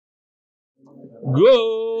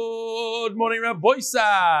Good morning, Rabbi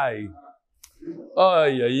Sai. Ay,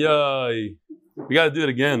 ay, ay. We got to do it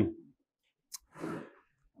again.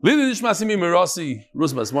 Lili Nishmasimi Mirasi,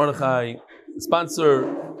 Rusmas Mordechai,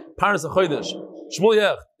 sponsor Paras HaChodesh, Shmuel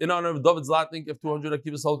Yech, in honor of David Zlatnik, F200,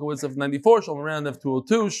 Akiva Solkowitz, F94, Shalom Rand,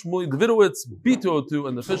 F202, Shmuel Davidowitz, B202,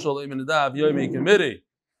 and the official Emin Nadav Yomi Committee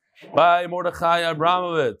by Mordechai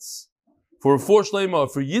Abramovitz. For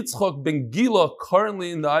Shlema, for Yitzchok Ben Gila, currently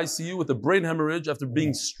in the ICU with a brain hemorrhage after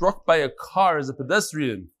being struck by a car as a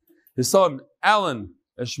pedestrian. His son, Alan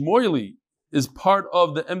Eshmoili, is part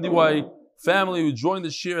of the MDY family who joined the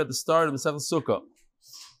shir at the start of the Masechah Sukkah.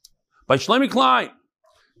 By Shlomi Klein,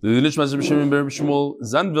 the Nishmas Rabbi Shimon ben Shmuel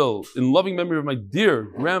Zanvil, in loving memory of my dear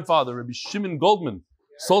grandfather, Rabbi Shimon Goldman,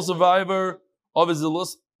 sole survivor of his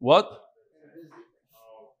illus. What?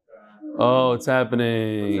 Oh, it's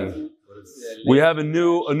happening. We have a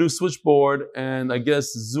new switchboard, and I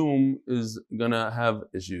guess Zoom is gonna have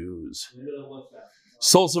issues.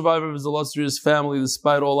 Sole survivor of his illustrious family,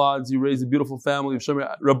 despite all odds, he raised a beautiful family of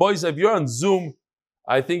Shemir. Rabbi, if you're on Zoom,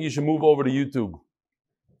 I think you should move over to YouTube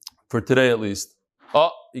for today at least.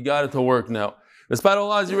 Oh, you got it to work now. Despite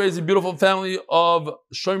all odds, he raised a beautiful family of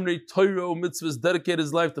Shomrei Torah mitzvahs, dedicated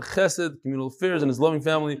his life to Chesed, communal affairs, and his loving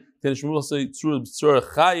family.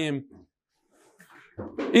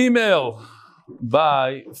 Email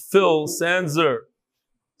by Phil Sanzer.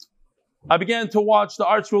 I began to watch the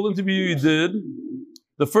Art Scroll interview you did.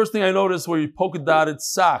 The first thing I noticed were your polka dotted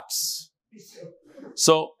socks.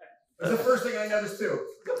 So it was the first thing I noticed too.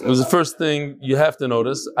 It was the first thing you have to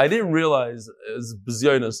notice. I didn't realize, as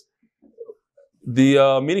Bezionis,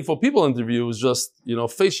 the Meaningful People interview was just,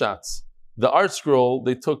 face shots. The Art Scroll,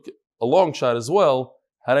 they took a long shot as well.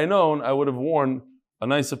 Had I known, I would have worn a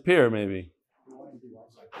nicer pair maybe.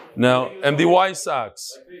 Now, MDY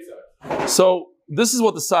socks. So this is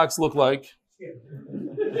what the socks look like.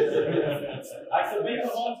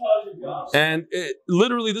 And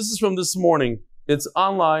literally, this is from this morning. It's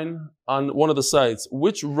online on one of the sites.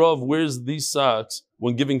 Which Rav wears these socks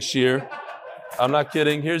when giving shir? I'm not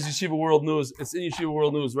kidding. Here's Yeshiva World News. It's in Yeshiva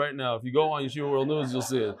World News right now. If you go on Yeshiva World News, you'll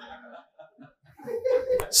see it.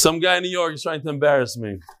 Some guy in New York is trying to embarrass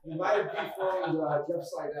me. You might have befriended Jeff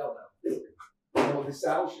Seidel now. The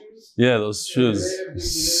saddle shoes? Yeah, those shoes.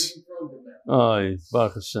 Oh,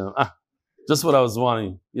 Baruch Hashem. Just what I was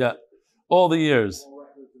wanting. Yeah, all the years.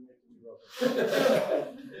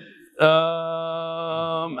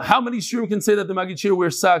 How many shiurim can say that the Maggid Shir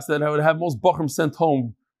wears socks that I would have most bachrim sent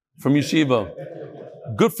home from yeshiva?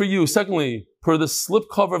 Good for you. Secondly, per the slip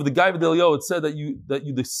cover of the Guy Vidalio, it said that you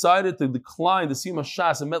decided to decline the Sima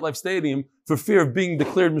Shas at MetLife Stadium for fear of being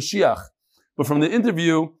declared Mashiach. But from the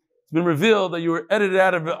interview, it's been revealed that you were edited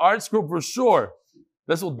out of the Art Scroll brochure.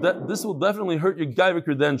 This will definitely hurt your Gaiva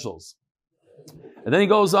credentials. And then he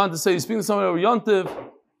goes on to say, he's speaking to somebody over Yontiv,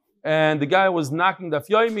 and the guy was knocking Daf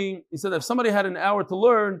Yomi. He said that if somebody had an hour to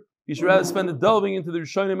learn, he should rather spend it delving into the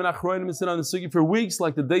Rishonim and Achronim and sit on the Sugi for weeks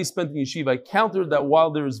like the day spent in Yeshiva. I countered that while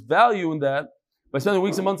there is value in that, by spending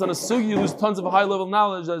weeks and months on a Sugi, you lose tons of high-level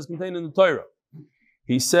knowledge that is contained in the Torah.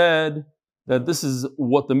 He said that this is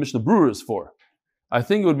what the Mishnah Brewer is for. I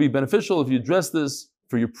think it would be beneficial if you address this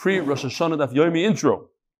for your pre-Rosh Hashanah Daf Yomi intro.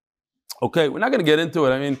 Okay, we're not going to get into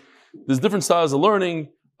it. I mean, there's different styles of learning.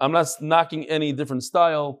 I'm not knocking any different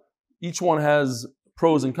style. Each one has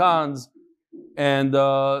pros and cons. And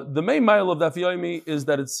the main mile of Daf Yomi is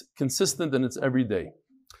that it's consistent and it's every day.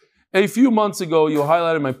 A few months ago, you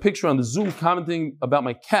highlighted my picture on the Zoom commenting about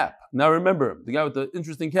my cap. Now remember, the guy with the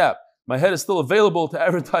interesting cap. My head is still available to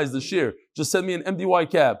advertise the shir. Just send me an MDY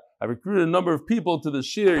cap. I recruited a number of people to the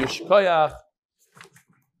shir. Yeshkoyach.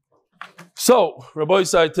 So, Rabbi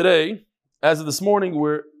Yisai, today, as of this morning,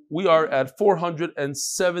 we are at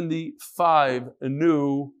 475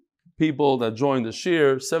 new people that joined the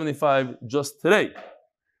shir, 75 just today.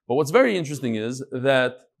 But what's very interesting is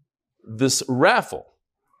that this raffle,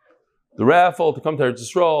 the raffle to come to Eretz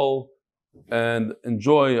Yisrael and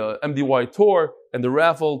enjoy a MDY tour, and the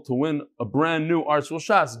raffle to win a brand new Art Scroll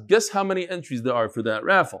Shas, guess how many entries there are for that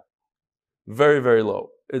raffle? Very, very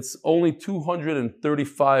low. It's only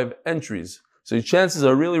 235 entries. So your chances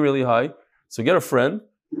are really, really high. So get a friend.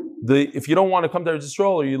 If you don't want to come to Eretz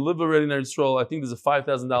Yisrael or you live already in Eretz Yisrael, I think there's a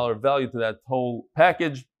 $5,000 value to that whole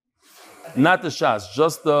package. Not the Shas,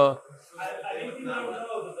 just the... I think people don't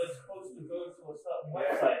know that they're supposed to go to a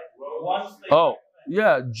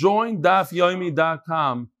website.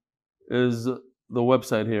 join.dafyomi.com is the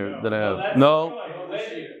website here that I have. No?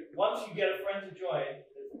 Once you get a friend to join, it's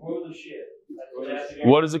Grow the Shir.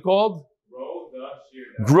 What is it called?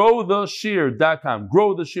 GrowTheShir.com.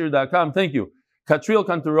 GrowTheShir.com. Thank you. Katriel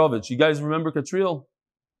Kantarovich. You guys remember Katriel?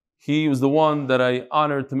 He was the one that I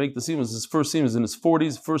honored to make the siyum. It was his first siyum. He was in his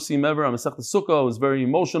 40s, first siyum ever. I'm a Masechta Sukkah. It was very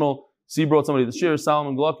emotional. So he brought somebody to share.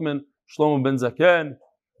 Salomon Gluckman, Shlomo Ben Zaken,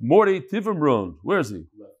 Morty Tiefenbrunn. Where is he?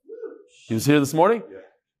 He was here this morning?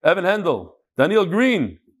 Evan Hendel, Daniel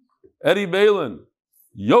Green, Eddie Balin,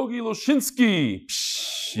 Yogi Lushinsky.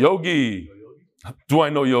 Psh, Yogi. Do I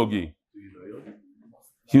know Yogi?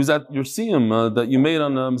 He was at your siyum that you made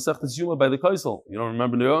on Masechtas Yuma by the Kaisel. You don't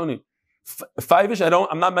remember Leoni? Fivish,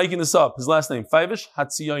 I'm not making this up. His last name, Fivish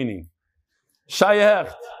Hatzioni.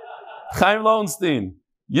 Shayecht, Chaim Lowenstein.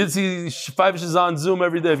 Yitzi Fivish is on Zoom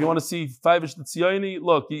every day. If you want to see Fivish Hatzioni,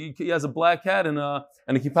 look, he has a black hat and a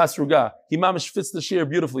kippas ruga. He mamish fits the shir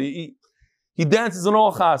beautifully. He dances in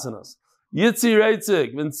all chasanas. Yitzi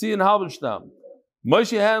Reitzik, Vinci and Halberstam.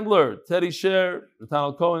 Moshe Handler, Teddy Sher,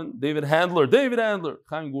 Nathaniel Cohen, David Handler,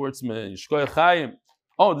 Chaim Gwartzman, Yishkoya Chaim.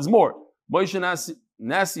 Oh, there's more. Moshe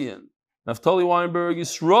Nassian, Naftali Weinberg,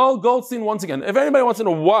 Yisrael Goldstein once again. If anybody wants to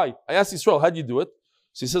know why, I asked Yisrael, how'd you do it?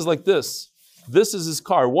 So he says like this. This is his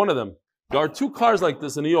car, one of them. There are two cars like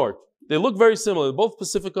this in New York. They look very similar. They're both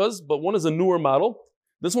Pacificas, but one is a newer model.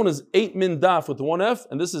 This one is 8 min daf with one F,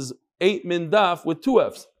 and this is 8 min daf with two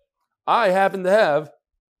Fs. I happen to have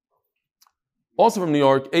also from New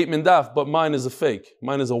York, 8 min daf, but mine is a fake.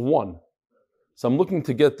 Mine is a 1. So I'm looking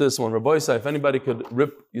to get this one. Rabbi Isai, if anybody could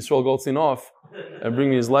rip Yisrael Goldstein off and bring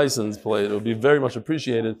me his license plate, it would be very much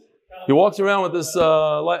appreciated. He walks around with this,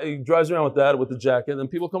 he drives around with that, with the jacket, and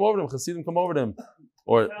people come over to him, Hasidim come over to him.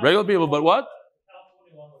 Or regular people, but what?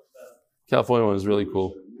 California one is really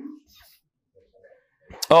cool.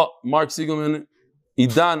 Oh, Mark Siegelman,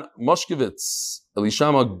 Idan Moshkevitz,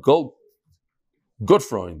 Elishama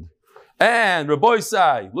Goodfreund. And Rabbi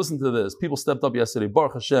Isai, listen to this. People stepped up yesterday.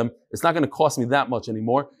 Baruch Hashem. It's not going to cost me that much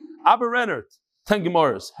anymore. Abba Rennert, 10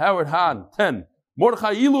 Gemaras. Howard Hahn, 10.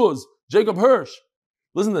 Mordechai Iluz, Jacob Hirsch.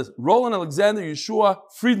 Listen to this. Roland Alexander Yeshua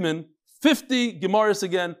Friedman, 50 Gemaras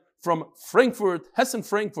again from Frankfurt, Hessen,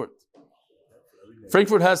 Frankfurt,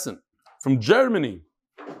 Hessen. From Germany.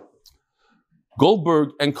 Goldberg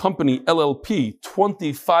and Company, LLP,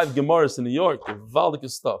 25 Gemaras in New York. Gewaltige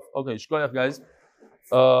stuff. Okay, shkoyach, guys.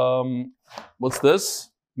 What's this?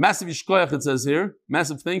 Massive Yishkoyach, it says here.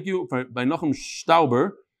 Massive thank you by Nochem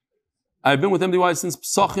Stauber. I've been with MDY since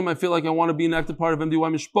Pesachim. I feel like I want to be an active part of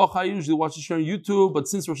MDY Mishpoch. I usually watch the show on YouTube, but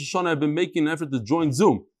since Rosh Hashanah, I've been making an effort to join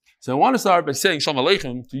Zoom. So I want to start by saying Shalom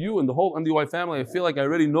Aleichem to you and the whole MDY family. I feel like I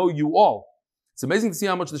already know you all. It's amazing to see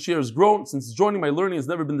how much the share has grown. Since joining, my learning has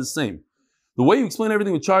never been the same. The way you explain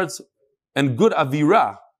everything with charts and good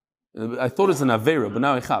avira, I thought it's an avera, but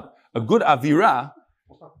now I have. A good avira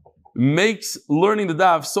makes learning the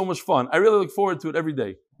daf so much fun. I really look forward to it every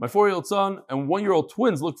day. My 4-year-old son and 1-year-old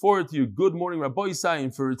twins look forward to your Good Morning Rabbi Isai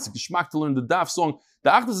and for its geschmack to learn the daf song. The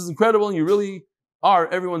Achdus is incredible and you really are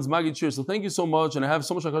everyone's Magid Shir. So thank you so much and I have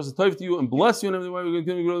so much hakaras to you and bless you in every way. We're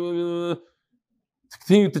going to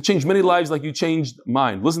continue to change many lives like you changed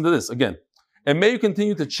mine. Listen to this again. And may you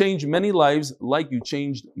continue to change many lives like you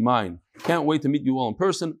changed mine. Can't wait to meet you all in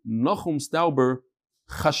person. Nachum Stauber,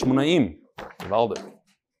 Chashmonaim. Valde.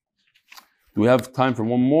 Do we have time for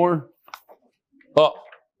one more? Oh,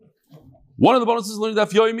 one of the bonuses learning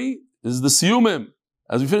Daf Yomi is the Siyumim.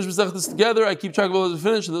 As we finish this together, I keep track of all as we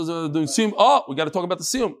finish. And those are doing Siyum. Oh, we got to talk about the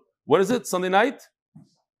Siyum. What is it? Sunday night?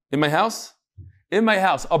 In my house? In my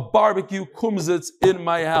house. A barbecue kumzitz in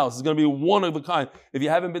my house. It's going to be one of a kind. If you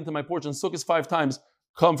haven't been to my porch on Sukkot 5 times,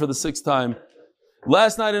 come for the 6th time.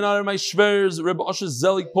 Last night, in honor of my shvers, Rebbe Asher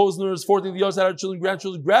Zelik Posner's 14th years had our children,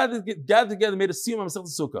 grandchildren gathered together, made a Siyum on Masechta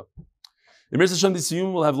Sukkah. In Mir Hashem, this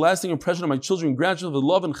Siyum will have lasting impression on my children and grandchildren of the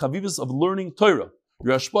love and chavivus of learning Torah.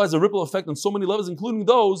 Your hashpah has a ripple effect on so many levels, including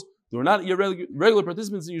those who are not your regular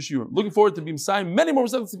participants in your shiur. Looking forward to being signed many more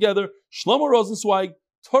Masechtas together. Shlomo Rosenzweig,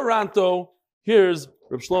 Toronto. Here's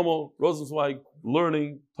Reb Shlomo Rosenzweig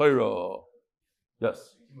learning Torah.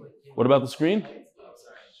 Yes. What about the screen?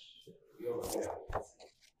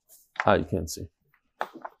 You can't see.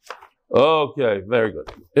 Okay, very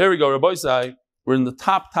good. Here we go, Rabbi Isai. We're in the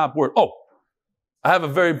top word. Oh, I have a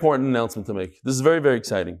very important announcement to make. This is very, very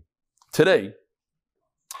exciting. Today,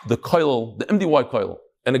 the koilel, the MDY koilel,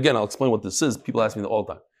 and again, I'll explain what this is. People ask me all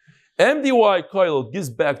the time. MDY koilel gives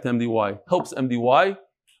back to MDY, helps MDY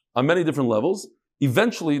on many different levels.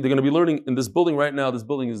 Eventually, they're going to be learning in this building right now. This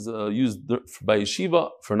building is used by yeshiva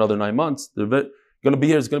for another 9 months. They're going to be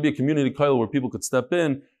here. It's going to be a community koilel where people could step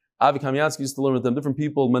in. Avi Kamiansky used to learn with them, different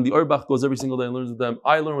people. Mendy Orbach goes every single day and learns with them.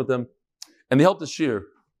 I learn with them. And they help the shir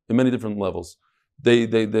in many different levels. They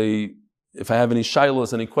if I have any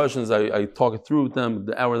shilas, any questions, I talk it through with them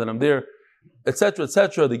the hour that I'm there. etc.,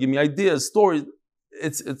 etc. They give me ideas, stories.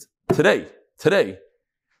 It's today.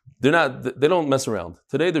 They don't mess around.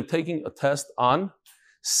 Today they're taking a test on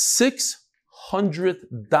 600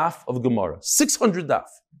 daf of Gemara. 600 daf.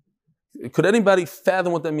 Could anybody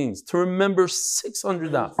fathom what that means? To remember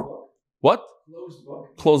 600 daf. What?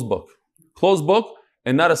 Closed book. Closed book,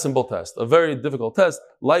 and not a simple test. A very difficult test.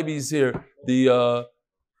 Leiby's here.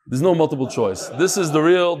 There's no multiple choice. This is the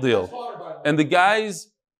real deal. And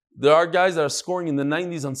there are guys that are scoring in the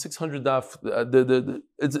 90s on 600 daf.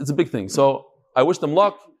 It's a big thing. So I wish them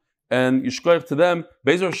luck, and yishkoyach to them.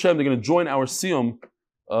 Be'ezer Hashem, they're going to join our siyum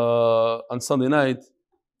on Sunday night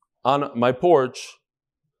on my porch,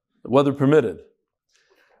 weather permitted.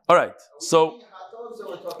 All right, so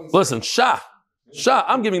listen, Shah,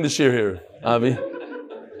 I'm giving the shir here, Avi. Just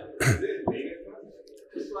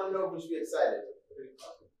want to know if we should be excited.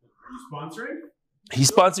 Are you sponsoring? He's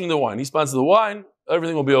sponsoring the wine. He sponsors the wine.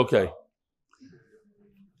 Everything will be okay.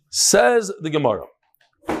 Says the Gemara.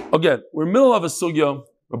 Again, we're in the middle of a sugya.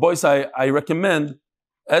 Boys, I recommend,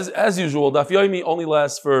 as usual, Daf Yomi only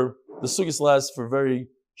lasts for very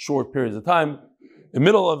short periods of time. In the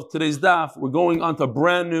middle of today's daf, we're going on to a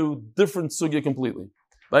brand new, different sugya completely.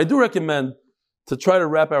 But I do recommend to try to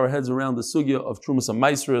wrap our heads around the sugya of Trumas and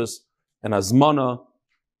Maisrus and Azmana.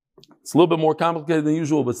 It's a little bit more complicated than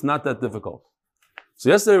usual, but it's not that difficult. So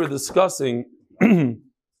yesterday we were discussing,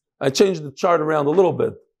 I changed the chart around a little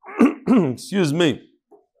bit. Excuse me.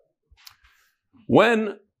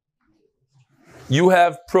 When you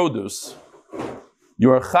have produce,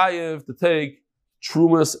 you are chayiv to take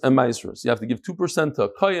Trumas and Maisrus. You have to give 2% to a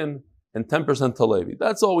Kohen and 10% to Levi.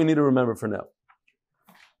 That's all we need to remember for now.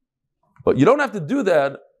 But you don't have to do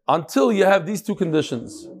that until you have these two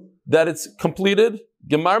conditions. That it's completed,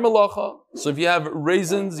 Gemar Malacha. So if you have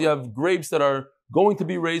raisins, you have grapes that are going to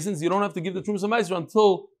be raisins, you don't have to give the Trumas and Maisrus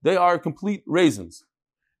until they are complete raisins.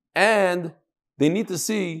 And they need to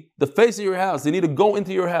see the face of your house. They need to go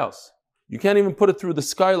into your house. You can't even put it through the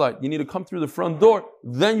skylight. You need to come through the front door.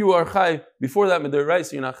 Then you are chayiv. Before that,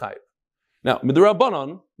 midiraisa, you're not chayiv. Now,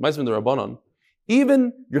 midirabanan, Maisrus midirabanan,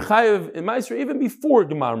 even you're chayiv in Maisrus, even before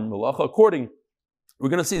Gemar Malacha, according, we're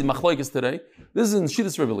going to see machlokes today. This is in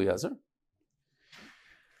Shittas Rebbe Eliezer.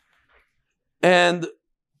 And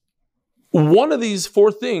one of these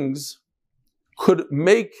four things could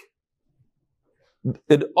make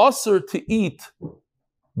it usher to eat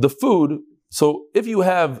the food. So if you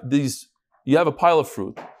have a pile of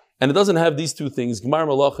fruit, and it doesn't have these two things, Gemar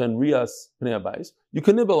Malacha and Rias Pnei Habayis, you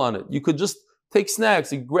can nibble on it. You could just take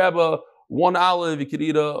snacks. You could grab one olive, you could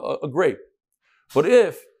eat a grape. But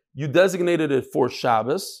if you designated it for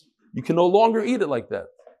Shabbos, you can no longer eat it like that.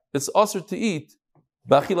 It's usher to eat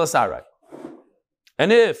b'achilas aray.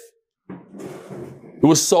 And if it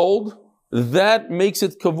was sold, that makes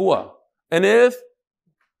it kavua. And if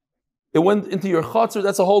it went into your chutzner,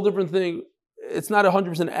 that's a whole different thing. It's not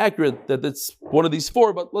 100% accurate that it's one of these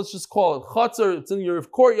four, but let's just call it chutzner. It's in your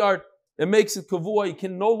courtyard. It makes it kavua. You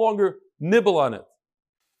can no longer nibble on it.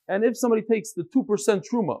 And if somebody takes the 2%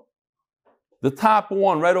 truma, the top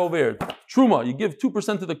one right over here, truma, you give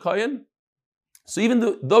 2% to the kohen. So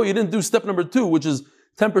even though you didn't do step number 2, which is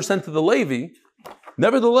 10% to the Levi,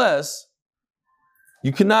 nevertheless,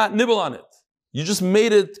 you cannot nibble on it. You just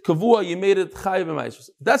made it kavua, you made it chayiv and maisrus.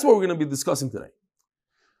 That's what we're going to be discussing today.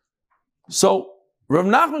 So Rav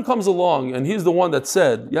Nachman comes along, and he's the one that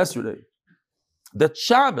said yesterday that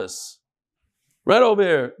Shabbos, right over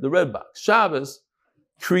here, the red box, Shabbos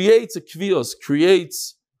creates a kvios,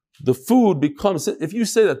 creates the food becomes, if you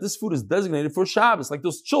say that this food is designated for Shabbos, like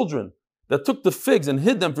those children that took the figs and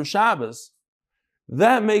hid them for Shabbos,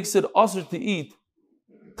 that makes it usher to eat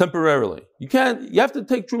temporarily. You have to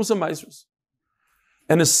take Trumas and Maisrus.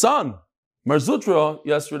 And his son, Mar Zutra,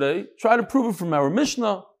 yesterday, tried to prove it from our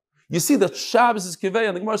Mishnah. You see that Shabbos is Kiveh,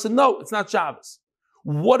 and the Gemara said, no, it's not Shabbos.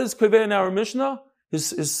 What is Kiveh in our Mishnah?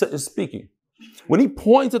 Is speaking. When he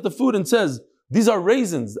points at the food and says, these are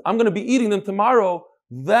raisins, I'm going to be eating them tomorrow,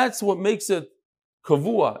 that's what makes it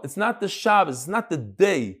Kavua. It's not the Shabbos, it's not the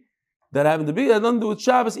day that happened to be. It has nothing to do with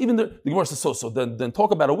Shabbos. Even the Gemara says, so then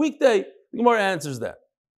talk about a weekday. The Gemara answers that.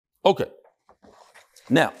 Okay.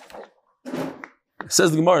 Now,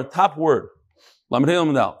 says the Gemara, top word.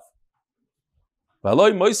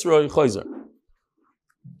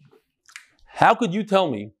 How could you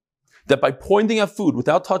tell me that by pointing at food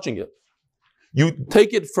without touching it, you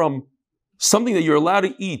take it from something that you're allowed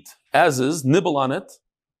to eat as is, nibble on it,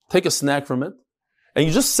 take a snack from it, and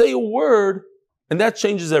you just say a word, and that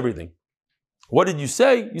changes everything. What did you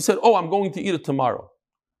say? You said, oh, I'm going to eat it tomorrow.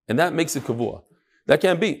 And that makes it kavua. That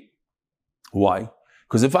can't be. Why?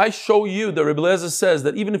 Because if I show you that Rebbe Eliezer says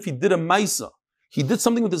that even if he did a maisa, he did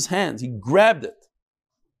something with his hands, he grabbed it,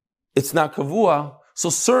 it's not kavua. So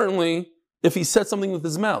certainly, if he said something with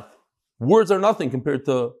his mouth, words are nothing compared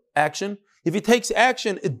to action. If he takes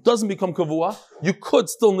action, it doesn't become kavua. You could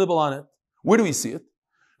still nibble on it. Where do we see it?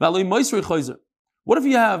 What if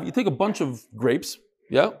you take a bunch of grapes,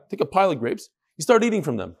 take a pile of grapes, you start eating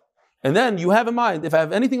from them. And then you have in mind, if I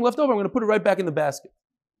have anything left over, I'm going to put it right back in the basket.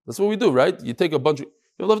 That's what we do, right? You take a bunch of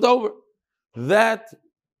left over. That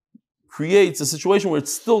creates a situation where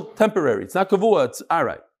it's still temporary. It's not kavua, it's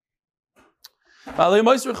alright.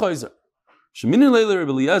 You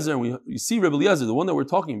see Rebbe Eliezer, the one that we're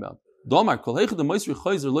talking about.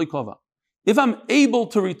 If I'm able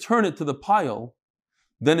to return it to the pile,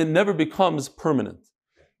 then it never becomes permanent.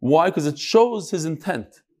 Why? Because it shows his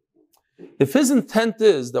intent. If his intent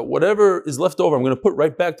is that whatever is left over, I'm going to put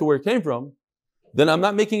right back to where it came from, then I'm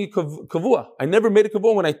not making it kavua. I never made it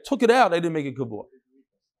kavua. When I took it out, I didn't make it kavua.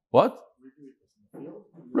 What?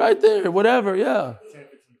 Right there, whatever, yeah.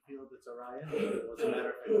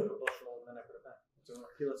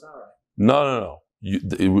 No.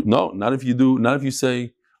 No, not if you do. Not if you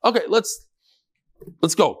say, okay, let's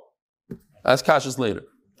go. Ask Kashas later.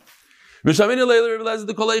 This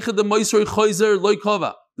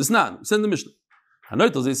not send the Mishnah.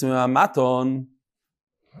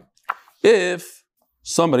 If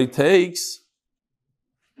somebody takes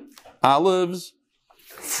olives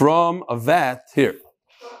from a vat,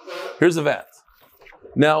 here's a vat.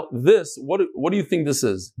 Now this, what do you think this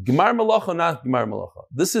is? Gemar malacha or not gemar malacha?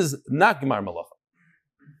 This is not gemar malacha.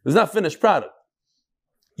 It's not finished product.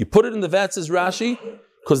 You put it in the vat, says Rashi,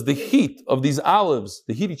 because the heat of these olives,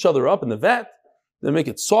 they heat each other up in the vat, they make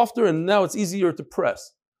it softer, and now it's easier to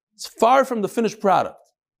press. It's far from the finished product.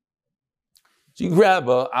 So you grab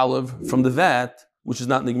an olive from the vat, which is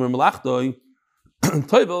not nigmar malachtoi,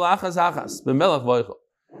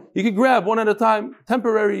 you could grab one at a time,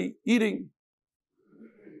 temporary eating,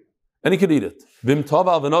 and he could eat it. They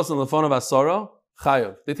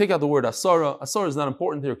take out the word asara. Asara is not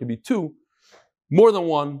important here. It could be two, more than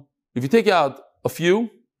one. If you take out a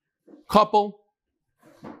few, couple,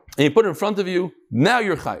 and you put it in front of you, now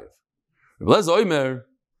you're chayav.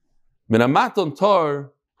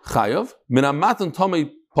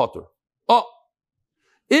 Oh,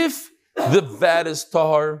 if the vat is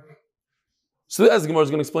tahar, so as the Gemara is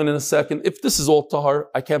going to explain in a second, if this is all tahar,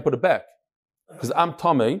 I can't put it back. Because I'm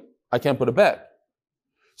tamei, I can't put it back.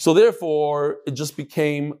 So therefore, it just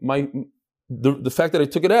became the fact that I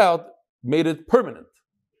took it out made it permanent.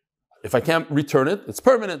 If I can't return it, it's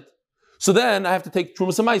permanent. So then I have to take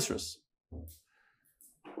Trumas and Maisrus.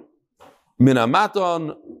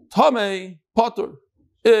 Minamaton Tomei Potter.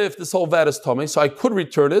 If this whole vat is Tomei, so I could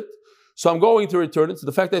return it. So I'm going to return it. So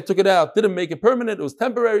the fact that I took it out didn't make it permanent, it was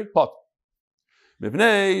temporary, Potter. So the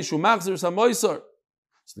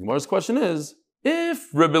Gemara's question is,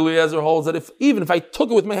 if Rebbe Eliezer holds that even if I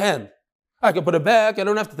took it with my hand, I can put it back, I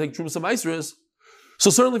don't have to take Trumas and Maisrus. So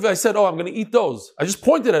certainly if I said, I'm going to eat those, I just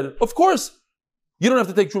pointed at it, of course, you don't have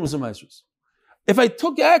to take Trumas and Maisrus. If I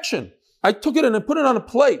took action, I took it and I put it on a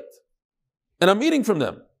plate, and I'm eating from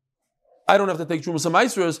them, I don't have to take Trumas and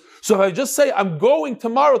Maisrus. So if I just say, I'm going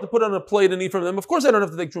tomorrow to put it on a plate and eat from them, of course I don't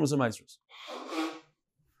have to take Trumas and Maisrus.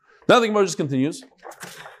 Now the Gemara just continues.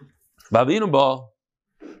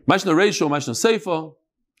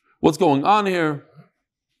 What's going on here?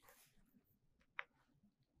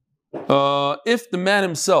 If the man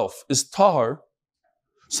himself is tahar,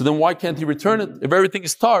 so then why can't he return it? If everything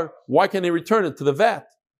is tahar, why can't he return it to the vat?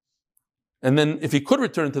 And then if he could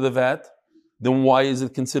return it to the vat, then why is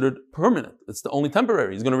it considered permanent? It's the only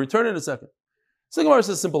temporary. He's going to return it in a second. So the Gemara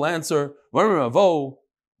says a simple answer.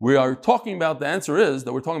 We are talking about, the answer is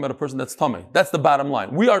that we're talking about a person that's tamei. That's the bottom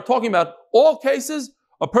line. We are talking about all cases,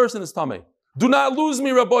 a person is tamei. Do not lose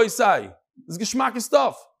me, Rabbi Isai. This is geschmack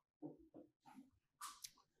stuff.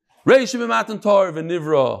 The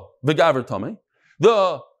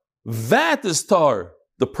vat is tar,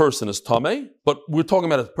 the person is tamei, but we're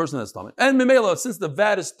talking about a person that's tamei. And Mimela, since the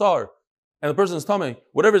vat is tar and the person is tamei,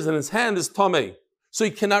 whatever is in his hand is tamei, so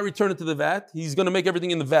he cannot return it to the vat. He's going to make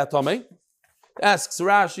everything in the vat tamei. Asks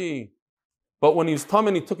Rashi, but when he was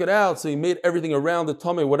tamei, he took it out, so he made everything around the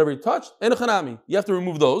tamei, whatever he touched. You have to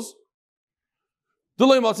remove those. You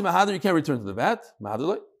can't return to the vat.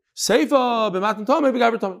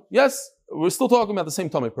 Yes, we're still talking about the same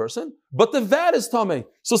tamei person, but the vat is tamei.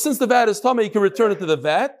 So since the vat is tamei, you can return it to the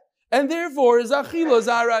vat, and therefore is achila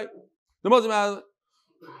zarai.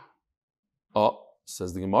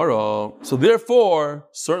 Says the Gemara. So therefore,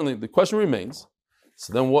 certainly the question remains.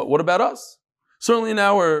 So then what about us? Certainly in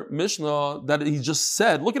our Mishnah that he just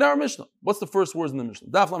said, look at our Mishnah. What's the first words in the Mishnah?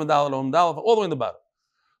 Daf lamed daled om daled, all the way in the bottom.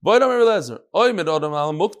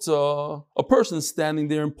 A person standing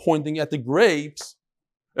there and pointing at the grapes.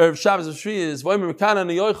 Shabbos of Shvi is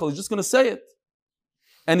he's just going to say it.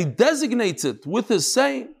 And he designates it with his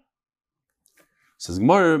saying. Says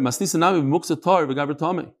Gemara, no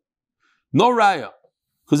raya.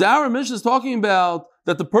 Because our Mishnah is talking about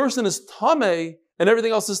that the person is tameh and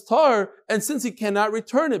everything else is tar, and since he cannot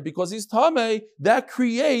return it because he's tameh, that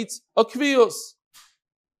creates a kvius.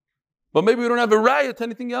 But maybe we don't have a raya to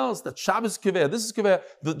anything else. That Shabbos is kiveh, this is kiveh.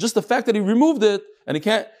 Just the fact that he removed it and he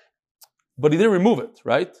can't, but he didn't remove it,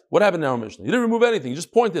 right? What happened in our Mishnah? He didn't remove anything, he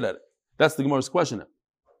just pointed at it. That's the Gemara's question.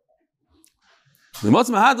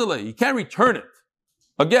 You can't return it.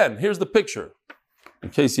 Again, here's the picture. In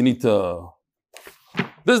case you need to...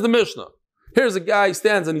 This is the Mishnah. Here's a guy, he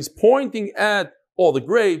stands and he's pointing at all the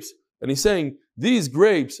grapes, and he's saying, these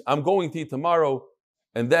grapes I'm going to eat tomorrow,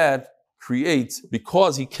 and that creates,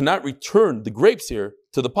 because he cannot return the grapes here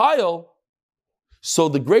to the pile, so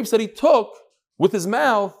the grapes that he took with his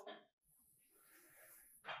mouth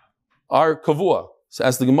are kavua. So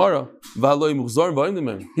as the Gemara,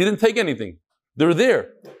 he didn't take anything. They're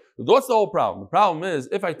there. What's the whole problem? The problem is,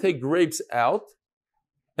 if I take grapes out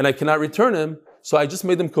and I cannot return them, so I just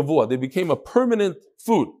made them kavua. They became a permanent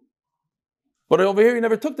food. But over here, he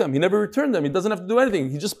never took them. He never returned them. He doesn't have to do anything.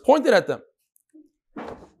 He just pointed at them.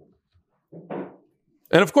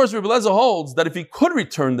 And of course, Rebbe Lezer holds that if he could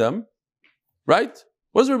return them, right?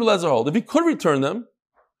 What does Rebbe Lezer hold? If he could return them,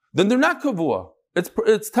 then they're not kavua.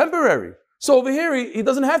 It's temporary. So over here, he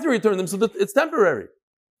doesn't have to return them, so that it's temporary.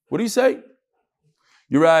 What do you say?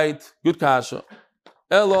 You're right. Good kasha.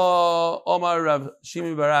 Elo Omar Rav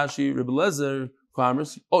Shimi Barashi Rebbe Lezer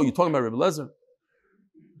Kamers. Oh, you're talking about Rebbe Lezer?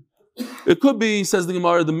 It could be, says the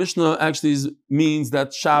Gemara, the Mishnah actually means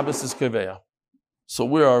that Shabbos is keveya. So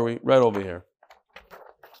where are we? Right over here.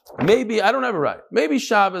 Maybe, I don't have it right. Maybe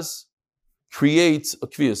Shabbos creates a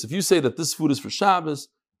kvius. If you say that this food is for Shabbos,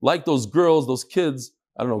 like those girls, those kids,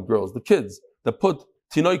 I don't know, girls, the kids that put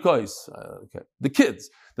tinoikos, the kids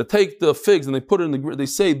that take the figs and they put it in the, they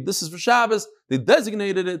say this is for Shabbos, they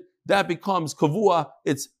designated it, that becomes kavua,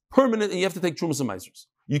 it's permanent, and you have to take trumas and meisers.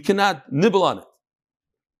 You cannot nibble on it.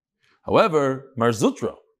 However, Mar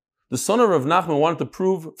Zutra, the son of Rav Nachman, wanted to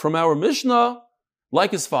prove from our Mishnah,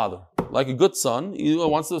 like his father, like a good son, he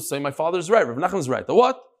wants to say, my father is right, Rav Nachman is right. The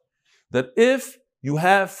what? That if you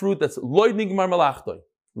have fruit that's loy nigmar malachtoi,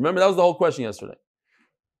 remember that was the whole question yesterday,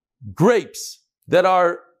 grapes that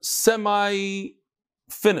are semi-finished,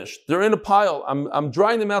 they're in a pile, I'm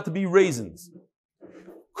drying them out to be raisins.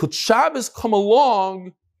 Could Shabbos come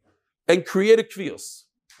along and create a kvios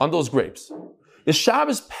on those grapes? Is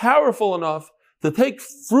Shabbos powerful enough to take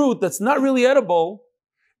fruit that's not really edible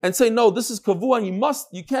and say, no, this is kavua and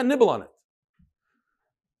you can't nibble on it?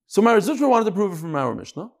 So Mar Zutra wanted to prove it from our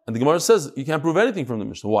Mishnah, and the Gemara says you can't prove anything from the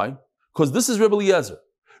Mishnah. Why? Because this is Rebbe Eliezer.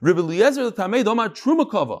 Rebbe Eliezer the Tamei Domar Truma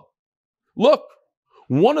Kava. Look,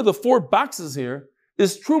 one of the 4 boxes here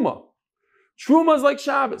is Truma. Truma is like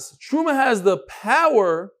Shabbos. Truma has the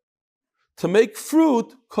power to make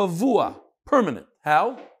fruit kavua, permanent.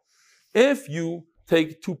 How? If you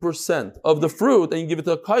take 2% of the fruit and you give it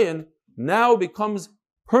to a kohen, now it becomes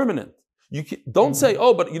permanent. Don't say,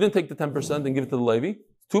 oh, but you didn't take the 10% and give it to the Levi.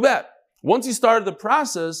 Too bad. Once you started the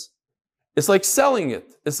process, it's like selling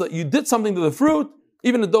it. It's like you did something to the fruit,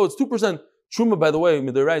 even though it's 2%. Truma, by the way,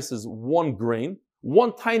 Midirais is 1 grain.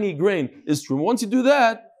 1 tiny grain is truma. Once you do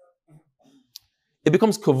that, it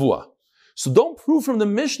becomes kavua. So don't prove from the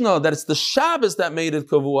Mishnah that it's the Shabbos that made it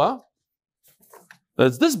kavua. That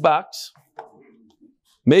it's this box.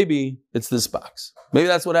 Maybe it's this box. Maybe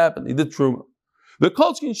that's what happened. He did truma. The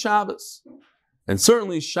Kolchkin Shabbos. And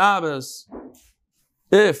certainly Shabbos,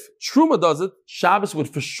 if truma does it, Shabbos would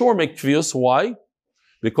for sure make kvius. Why?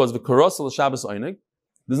 Because the karosel Shabbos einig.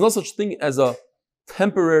 There's no such thing as a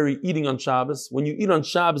temporary eating on Shabbos. When you eat on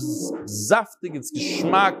Shabbos, it's zaftig, it's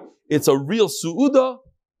geschmack, it's a real su'uda,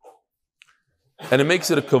 and it makes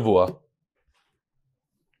it a kavua.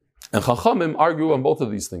 And Chachamim argue on both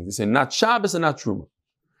of these things. They say not Shabbos and not Truma.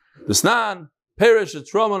 The Snan, perish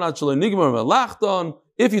Truma, not Shalom Nigmar Melachton.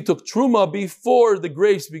 If you took Truma before the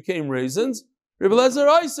grapes became raisins, Rebbe Lezer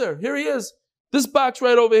Eiser, here he is. This box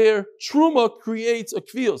right over here, Truma creates a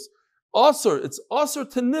kvios. Asur, it's asur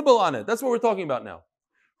to nibble on it. That's what we're talking about now.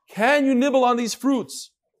 Can you nibble on these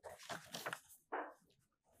fruits?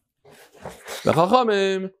 The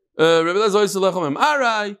Chachamim, Rebbe Lezer Eiser Lechamim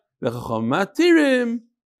Arai, the Chacham Matirim.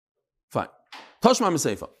 Fine. Tashma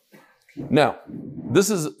Meseifa. Now, this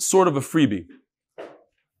is sort of a freebie.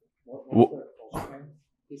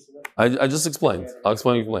 I just explained. I'll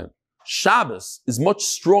explain. Shabbos is much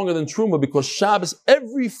stronger than Truma because Shabbos,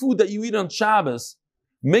 every food that you eat on Shabbos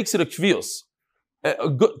makes it a kvios.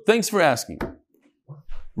 Thanks for asking.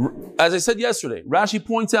 As I said yesterday, Rashi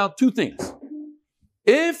points out two things.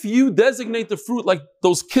 If you designate the fruit like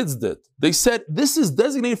those kids did, they said this is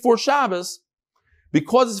designated for Shabbos,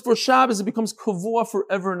 because it's for Shabbos, it becomes kavua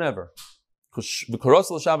forever and ever.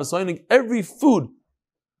 Because every food,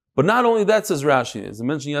 but not only that, says Rashi, as I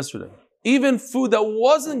mentioned yesterday, even food that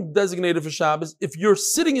wasn't designated for Shabbos, if you're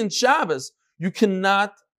sitting in Shabbos, you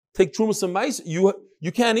cannot take trumas and mais. You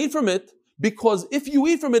can't eat from it, because if you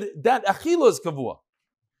eat from it, that achila is kavua.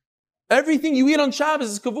 Everything you eat on Shabbos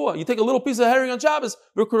is kavua. You take a little piece of herring on Shabbos,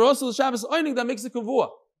 that makes it kavua.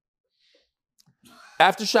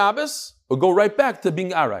 After Shabbos, we'll go right back to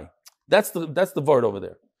being arai. That's the word over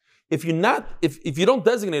there. If you're not, if you don't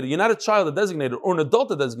designate it, you're not a child that designated or an adult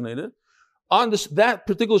that designated, on that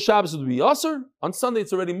particular Shabbos would be asur. On Sunday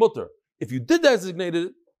it's already mutter. If you did designate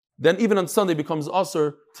it, then even on Sunday it becomes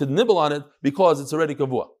asur to nibble on it because it's already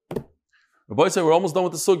kavua. The boys say we're almost done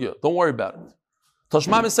with the sugya. Don't worry about it.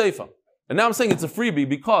 Tashma Seifa. And now I'm saying it's a freebie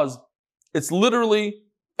because it's literally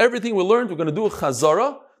everything we learned. We're going to do a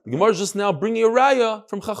chazara. The Gemara is just now bringing a raya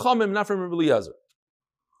from Chachamim, not from Rebbe Eliezer.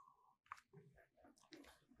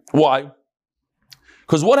 Why?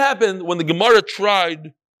 Because what happened when the Gemara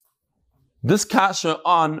tried this kasha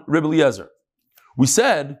on Rebbe Eliezer? We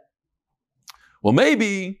said, well,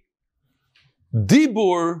 maybe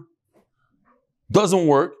dibur doesn't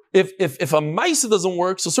work. If a maisa doesn't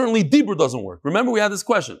work, so certainly dibur doesn't work. Remember, we had this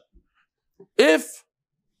question. If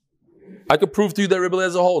I could prove to you that Rebbe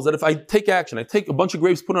Eliezer holds that if I take action, I take a bunch of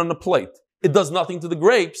grapes, put it on a plate, it does nothing to the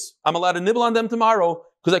grapes, I'm allowed to nibble on them tomorrow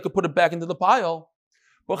because I could put it back into the pile.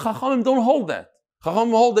 But Chachamim don't hold that. Chachamim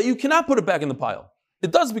hold that you cannot put it back in the pile. It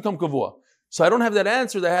does become kavua. So I don't have that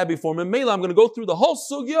answer that I had before. Mela, I'm going to go through the whole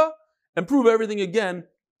sugya and prove everything again.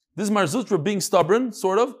 This is Mar Zutra being stubborn,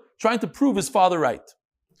 sort of, trying to prove his father right.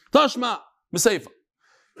 Tashma, Meseifa.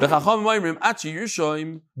 You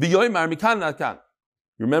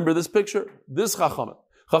remember this picture? This Chachamim.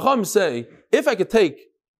 Chachamim say, if I could take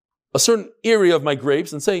a certain area of my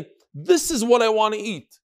grapes and say, this is what I want to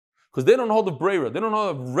eat, because they don't hold the brera, they don't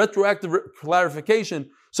have retroactive clarification,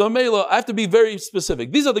 so Mela, I have to be very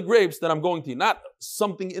specific. These are the grapes that I'm going to eat, not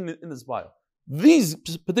something in this pile. These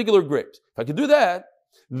particular grapes. If I could do that,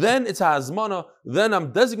 then it's hazmana, then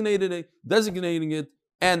I'm designating it,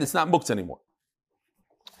 and it's not muktzah anymore.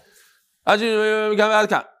 Now,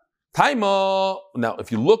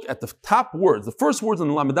 if you look at the top words, the first words in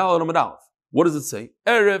the Lamed Aleph, what does it say?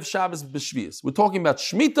 Erev Shabbos b'Shvius. We're talking about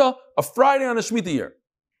Shemitah, a Friday on a Shemitah year.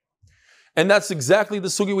 And that's exactly the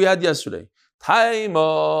sugi we had yesterday.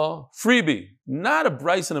 Taima, freebie. Not a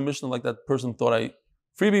Bryce and a Mishnah like that person thought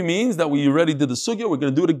Freebie means that we already did the sugya, we're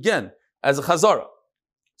going to do it again as a chazara.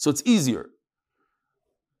 So it's easier.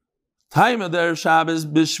 Taima der Shabbos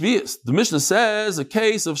b'Shvius. The Mishnah says a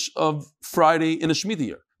case of Friday in a Shemitah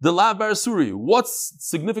year. The La Bar Suri. What's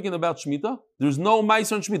significant about Shemitah? There's no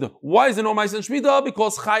Meiser in Shemitah. Why is there no Meiser in Shemitah?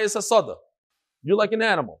 Because Chayas Asada. You're like an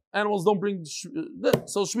animal. Animals don't bring...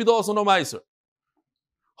 So Shemitah also no Meiser.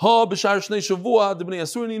 Ha b'shar shnei shavua the bnei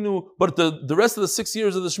asur ninu. But the rest of the 6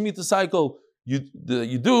 years of the Shemitah cycle,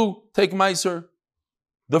 you do take Meiser.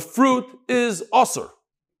 The fruit is Asur.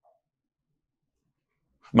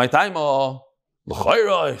 My time,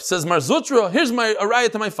 says Mar Zutra, here's my araya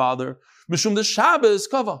to my father. Mishum the Shabbos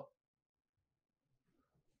kava.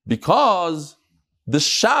 Because the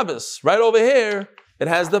Shabbos, right over here, it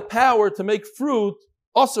has the power to make fruit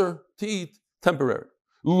osur to eat temporary.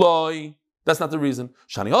 Loi, that's not the reason.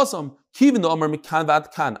 Shani Osam, Kivin the Omer Mikan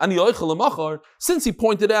Vat Kan, Ani Oichel Lamachar, since he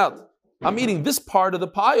pointed out, I'm eating this part of the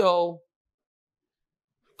pile.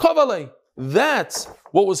 Kavale. That's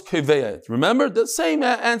what was keveyat. Remember the same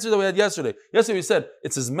answer that we had yesterday. Yesterday we said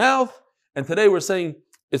it's his mouth, and today we're saying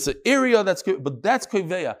it's an area but that's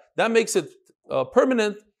keveya. That makes it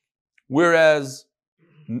permanent, whereas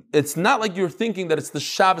it's not like you're thinking that it's the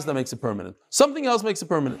Shabbos that makes it permanent. Something else makes it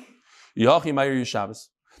permanent.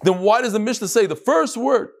 Then why does the Mishnah say the first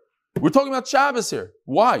word? We're talking about Shabbos here.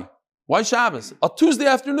 Why? Why Shabbos? A Tuesday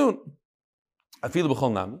afternoon. And this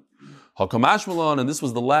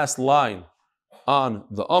was the last line on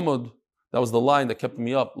the Amud. That was the line that kept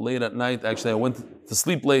me up late at night. Actually, I went to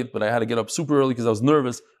sleep late, but I had to get up super early because I was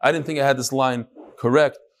nervous. I didn't think I had this line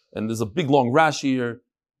correct. And there's a big long Rashi here,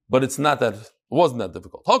 but it wasn't that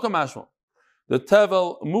difficult. The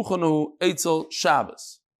Tevel Muchanu Eitzel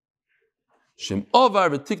Shabbos. Shem Ovar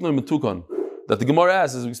v'tiknu metukan. That the Gemara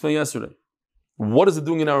asks, as we explained yesterday. What is it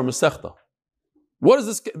doing in our Masechta? What is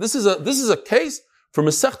this? This is a case For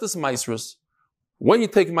Masechtas Maisrus, when you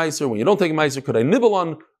take Maiser, when you don't take Maiser, could I nibble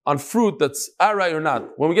on fruit that's arai or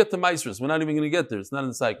not? When we get to Maisrus, we're not even going to get there. It's not in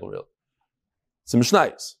the cycle, really. It's a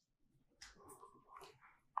Mishnayos.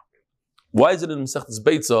 Why is it in Masechtas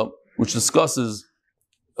Beitza, which discusses,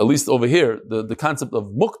 at least over here, the concept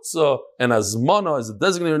of Muktzah and Azmana, is it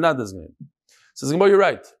designated or not designated? Says, you're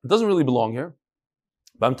right. It doesn't really belong here.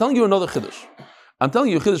 But I'm telling you another Chiddush. I'm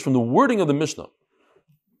telling you a Chiddush from the wording of the Mishnah.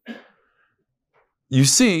 You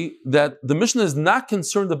see that the Mishnah is not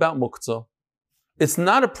concerned about Muktzah. It's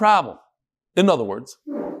not a problem. In other words,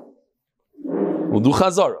 we'll do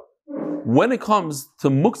Chazara. When it comes to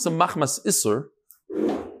Muktzah Machmas Isser,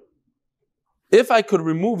 if I could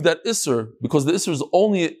remove that Isser, because the Isser is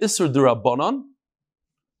only an Isser D'Rabbanan,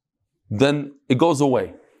 then it goes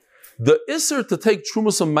away. The Isser to take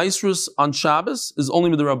Trumas and Maisrus on Shabbos is only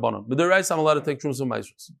D'Rabbanan. B'Deraisa I'm allowed to take Trumas and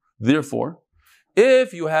Maisrus. Therefore,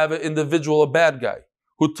 if you have an individual, a bad guy,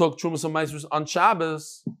 who took Trumas and Maisrus on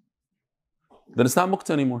Shabbos, then it's not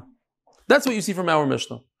Muktzah anymore. That's what you see from our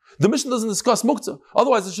Mishnah. The Mishnah doesn't discuss Muktzah.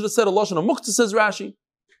 Otherwise, it should have said a Lashon of Muktzah, says Rashi.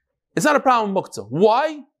 It's not a problem with Muktzah.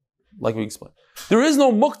 Why? Like we explained. There is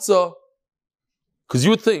no Muktzah, because you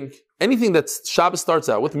would think anything that Shabbos starts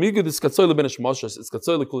out with,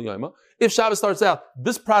 if Shabbos starts out,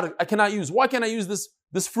 this product I cannot use. Why can't I use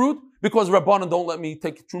this fruit? Because Rabbanan don't let me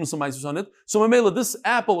take Trumas and Maisrus on it. So Mamela, this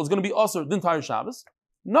apple is going to be usher the entire Shabbos.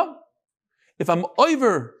 No. If I'm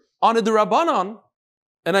over on a D'Rabbanan,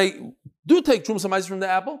 and I do take Trumas and Maisrus from the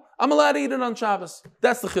apple, I'm allowed to eat it on Shabbos.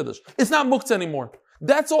 That's the Chiddush. It's not Muktzah anymore.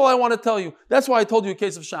 That's all I want to tell you. That's why I told you a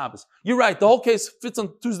case of Shabbos. You're right, the whole case fits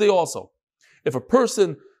on Tuesday also. If a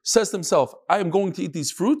person says to himself, I am going to eat these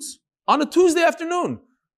fruits on a Tuesday afternoon,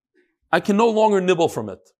 I can no longer nibble from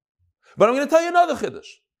it. But I'm going to tell you another Chiddush,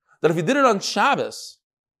 that if he did it on Shabbos,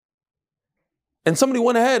 and somebody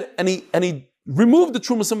went ahead and he removed the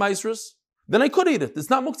Trumas and Maisrus, then I could eat it. It's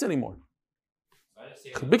not Muktzah anymore.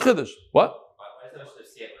 Big Chiddush. What? Why is it to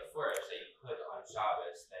see it before that you could on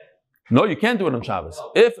Shabbos? No, you can't do it on Shabbos.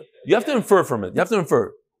 If you have to infer from it. You have to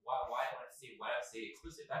infer. Why not see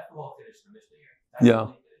explicit? That's the whole finish of the Mishnah here. Yeah.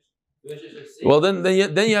 Well, then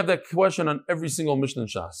you have that question on every single Mishnah in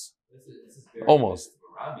Shas. This is very almost.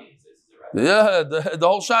 Yeah, the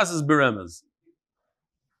whole Shas is Beremes.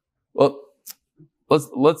 Well,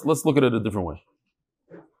 let's look at it a different way.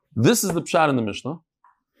 This is the pshat in the Mishnah,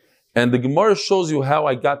 and the Gemara shows you how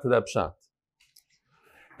I got to that pshat.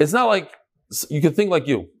 It's not like you can think like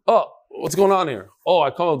you. Oh, what's going on here? Oh,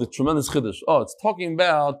 I come up with a tremendous chiddush. Oh, it's talking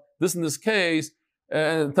about this in this case.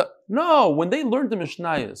 No, when they learned the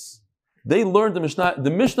Mishnayos, they learned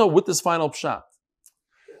the Mishnah with this final pshat.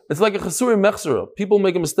 It's like a chasuri mechsera. People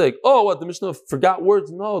make a mistake. Oh, what, the Mishnah forgot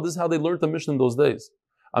words? No, this is how they learned the Mishnah in those days.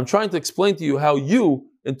 I'm trying to explain to you how you,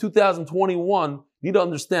 in 2021, need to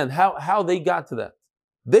understand how they got to that.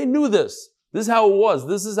 They knew this. This is how it was.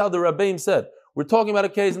 This is how the Rabbeim said. We're talking about a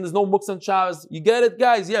case and there's no Muktzah and Shabbos. You get it,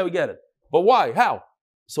 guys? Yeah, we get it. But why? How?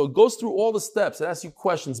 So it goes through all the steps. It asks you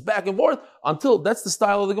questions back and forth until, that's the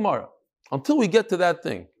style of the Gemara. Until we get to that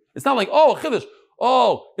thing. It's not like, oh, Chiddush.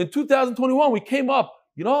 Oh, in 2021 we came up.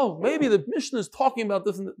 Maybe the Mishnah is talking about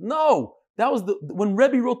this. No. That was when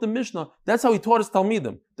Rebbe wrote the Mishnah, that's how he taught us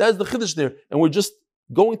Talmidim. That is the Chiddush there. And we're just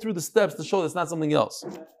going through the steps to show that's not something else. I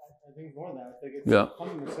think more than that. I think it's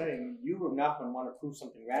funny to say, you would not want to prove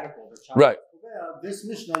something radical. Right. This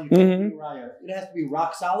Mishnah, you can't be raya. It has to be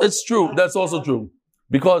rock solid. It's true. That's also true.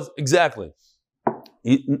 Because, exactly.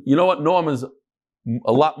 You know what? Noam is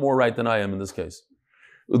a lot more right than I am in this case.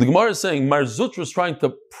 The Gemara is saying, Mar Zutra is trying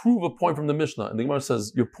to prove a point from the Mishnah. And the Gemara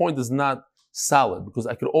says, your point is not solid, because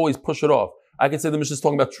I could always push it off. I could say the Mishnah is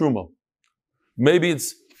talking about Truma. Maybe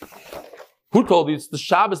it's, who told you? It's the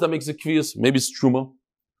Shabbos that makes it Kviyas. Maybe it's Truma.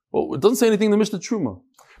 Well, it doesn't say anything in the Mishnah Truma.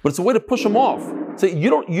 But it's a way to push them off. Say,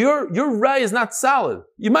 your ray is not solid.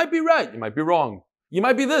 You might be right. You might be wrong. You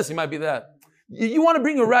might be this. You might be that. You want to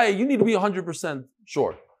bring a ray, you need to be 100%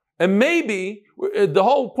 sure. And maybe the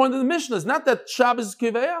whole point of the Mishnah is not that Shabbos is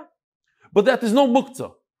Kiveya, but that there's no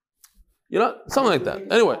Muktzah. Something like that.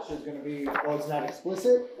 Anyway. It's going to be, it's not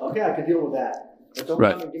explicit. Okay, I can deal with that. But don't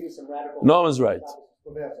come and give me some radical. No one's right.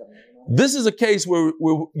 This is a case where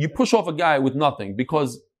you push off a guy with nothing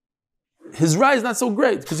because his raya is not so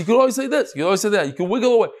great. Because you could always say this, you could always say that. You can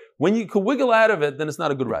wiggle away. When you can wiggle out of it, then it's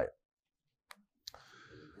not a good raya.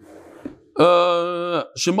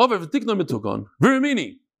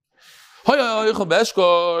 Virimini.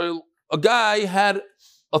 A guy had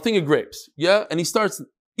a thing of grapes, and he starts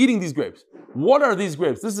eating these grapes. What are these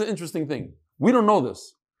grapes? This is an interesting thing. We don't know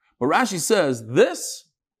this. But Rashi says, this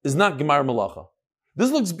is not Gemar Malacha. This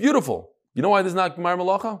looks beautiful. You know why this is not Gemar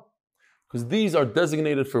Malacha? Because these are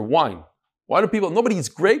designated for wine. Why do people, nobody eats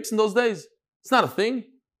grapes in those days? It's not a thing.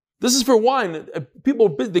 This is for wine.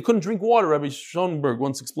 People, they couldn't drink water, Rabbi Schoenberg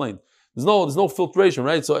once explained. There's no filtration,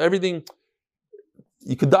 right? So everything,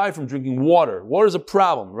 you could die from drinking water. Water is a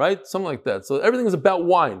problem, right? Something like that. So everything is about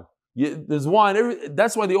wine. There's wine.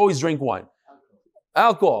 That's why they always drink wine.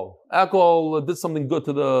 Alcohol did something good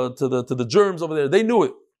to the germs over there. They knew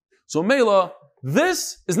it. So Mela,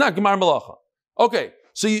 this is not Gemar Malacha. Okay,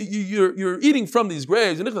 so you're eating from these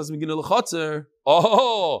grapes.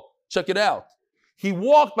 Oh, check it out. He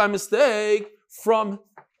walked by mistake from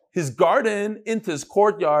his garden into his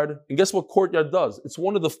courtyard. And guess what courtyard does? It's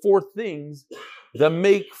one of the 4 things that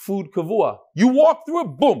make food kavua. You walk through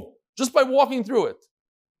it, boom, just by walking through it.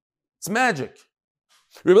 It's magic.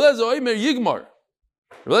 Rebbe Yigmar.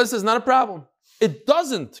 Rebbe says, not a problem. It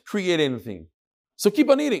doesn't create anything. So keep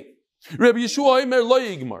on eating. Rebbe Yeshua Omer lo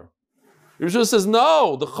Yigmar. Rebbe Yeshua says,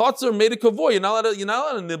 no, the chatzar made a kavua. You're not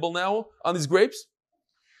allowed to nibble now on these grapes.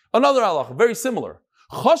 Another halach, very similar.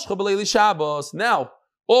 Now,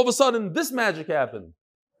 all of a sudden, this magic happened.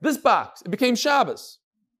 This box, it became Shabbos.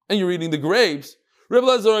 And you're eating the grapes. Rebbe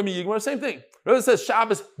Lezer Yigmar, same thing. Rebbe says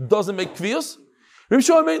Shabbos doesn't make kviyos. Rebbe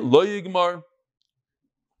Yeshua made lo Yigmar.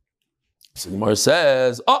 So the Gemara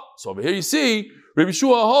says, so over here you see, Rebbe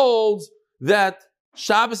Yeshua holds that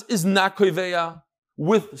Shabbos is not koiveya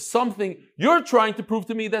with something. You're trying to prove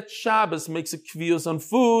to me that Shabbos makes a kviyos on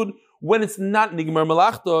food when it's not nigmar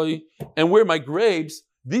malachtoi, and where my grapes,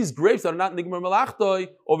 these grapes that are not nigmar malachtoi,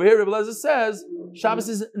 over here Rebbe Lezer says, Shabbos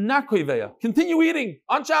is not koiveya. Continue eating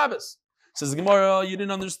on Shabbos. Says the Gemara, you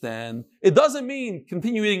didn't understand. It doesn't mean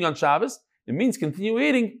continue eating on Shabbos. It means continue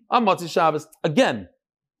eating on Matzah Shabbos. Again,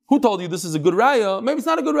 who told you this is a good raya? Maybe it's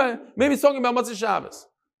not a good raya. Maybe it's talking about Matzah Shabbos.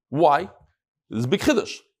 Why? This is big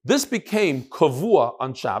chiddush. This became kavua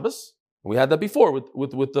on Shabbos. We had that before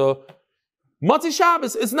with the Matzah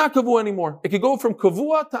Shabbos. It's not kavua anymore. It could go from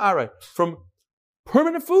kavua to aray, from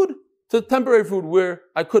permanent food to temporary food where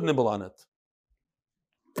I could nibble on it.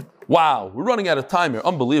 Wow, we're running out of time here.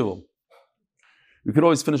 Unbelievable. We could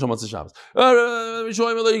always finish on Matzah Shabbos.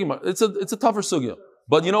 It's a tougher sugya.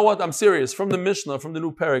 But you know what? I'm serious. From the Mishnah, from the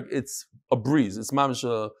new Perek, it's a breeze. It's mamish.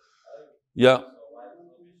 Yeah.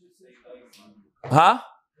 Huh?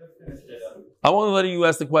 I won't let you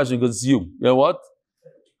ask the question because it's you. You know what?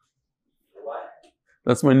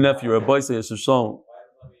 That's my nephew, Rabbi Shlomo.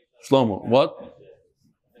 Shlomo. What?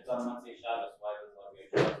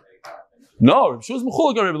 No, Rabbi Shua's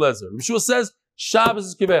mechulik on Rabbi Lezer. Rabbi Shua says Shabbos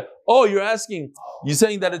is kiveh. Oh, you're saying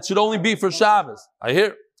that it should only be for Shabbos. I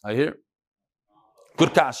hear.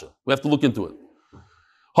 Good kasha. We have to look into it.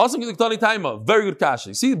 Very good kasha.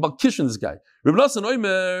 You see, Balkishin, this guy. Rabbi Nosson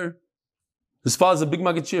Oimer, his father's a big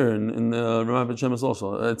magachir in Ramat Ben Shemesh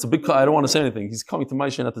also. It's a big, I don't want to say anything. He's coming to my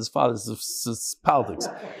shin at his father's it's politics.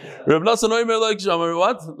 Rabbi Nosson Oimer like Shomer,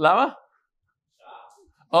 what? Lama?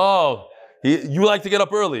 Oh, you like to get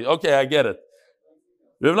up early. Okay, I get it.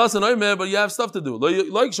 Rabbi Nosson Oimer, but you have stuff to do.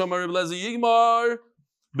 Like Shomer, Rabbi Lezer Yigmar,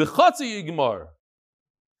 B'chatzi Yigmar.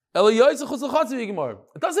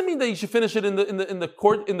 It doesn't mean that you should finish it in the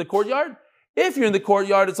courtyard. If you're in the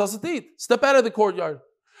courtyard, it's also to eat. Step out of the courtyard.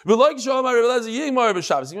 Shabbos,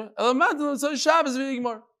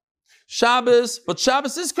 but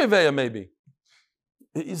Shabbos is kveya maybe.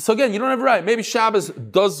 So again, you don't have a right. Maybe Shabbos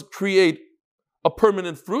does create a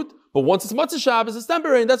permanent fruit, but once it's Matzah Shabbos, it's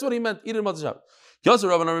temporary, and that's what he meant. Eat it Matzah Shabbos.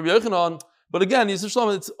 But again,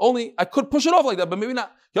 it's only I could push it off like that, but maybe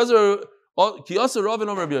not.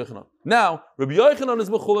 Now, Rabbi Yochanan is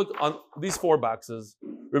mechulik on these 4 boxes.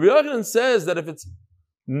 Rabbi Yochanan says that if it's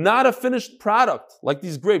not a finished product, like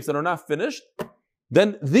these grapes that are not finished,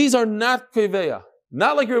 then these are not kveya.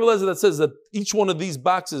 Not like Rabbi Lezer that says that each one of these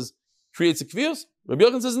boxes creates a kviyos. Rabbi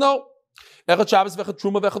Yochanan says no.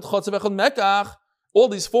 All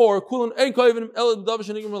these 4,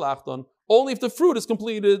 only if the fruit is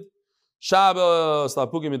completed. Shabbos,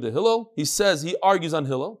 he says, he argues on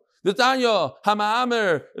Hillel. The Tanya,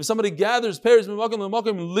 Hama'amer, if somebody gathers pears, you have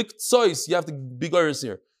to be glorious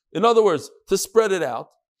here. In other words, to spread it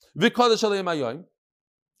out. If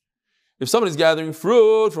somebody's gathering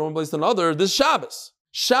fruit from one place to another, this Shabbos.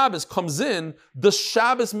 Shabbos comes in, does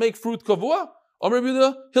Shabbos make fruit kavua?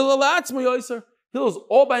 Hillel's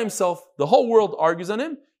all by himself. The whole world argues on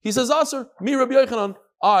him. He says, Aser, me Rabbi Yochanan,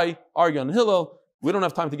 I argue on Hillel. We don't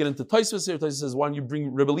have time to get into Tosfos here. Tosfos says, why don't you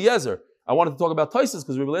bring Rabbi Eliezer? I wanted to talk about Tosfos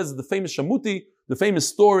because Rabbi Eliezer is the famous Shamuti, the famous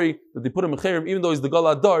story that they put him in Chayrim, even though he's the Gal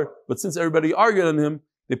Adar, but since everybody argued on him,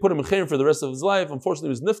 they put him in Chayrim for the rest of his life. Unfortunately,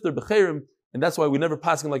 he was Nifter B'Chayrim, and that's why we never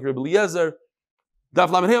pass him like Rabbi Eliezer.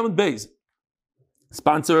 Daf Lamed Hey Amud Beis.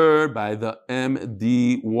 Sponsored by the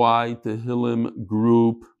MDY Tehillim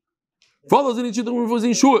Group. For all those in each of the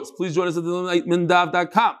insurance, please join us at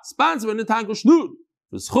tehillimmendav.com. Sponsored by Netanyahu Shnud.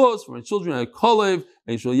 For schos, for my children at Kolev,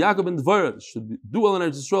 and Yishol Yaakov and Dvorah should do well in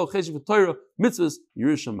Eretz Yisrael, Chesed for Torah, mitzvahs,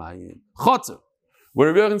 Yerushalayim. Chotzer.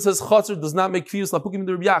 Where Rabbi Yochanan says Chotzer does not make kfiyus lapukim in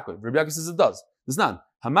the Rabbi Yaakov. Rabbi Yaakov says it does. It's not.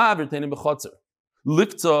 Hamav v'rtenim b'chotzer.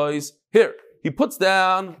 Liktois. Here, he puts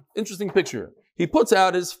down, interesting picture. He puts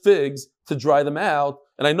out his figs to dry them out,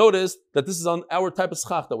 and I noticed that this is on our type of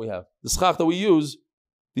schach that we have. The schach that we use,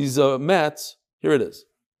 these mats, here it is.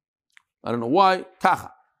 I don't know why.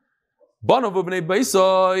 Kacha. We had this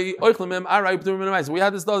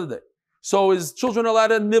the other day. So is children allowed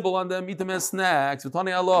to nibble on them, eat them as snacks?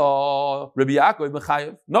 No, Rabbi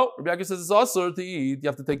Yaakov says it's also to eat. You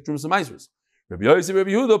have to take Trumas and Meisers. Rabbi Yossi,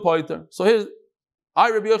 Rabbi Yehuda, Poiter. So here's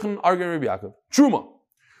Rabbi Yochanan arguing Rabbi Yaakov. Truma.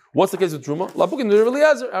 What's the case with Truma? Lapukin Rabbi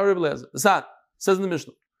Eliezer, Rabbi Eliezer. The San says in the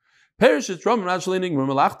Mishnah.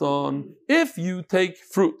 If you take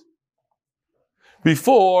fruit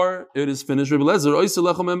before it is finished, Rabbi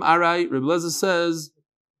Eliezer says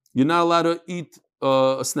you're not allowed to eat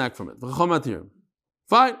a snack from it.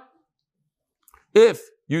 Fine. If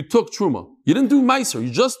you took Truma, you didn't do Meiser, you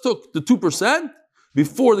just took the 2%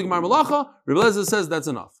 before the Gemar Malacha, Rabbi Eliezer says that's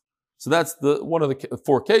enough. So that's one of the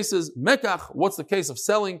 4 cases. Mekach, what's the case of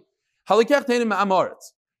selling?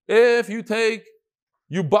 If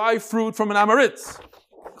you buy fruit from an Amoritz,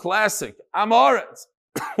 classic, Amoritz.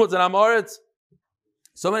 What's an Amoritz?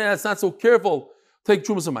 Somebody that's not so careful, take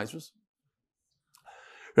Trumas and Meisers.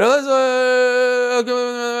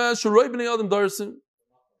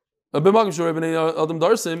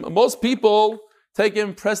 Most people take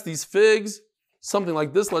and press these figs, something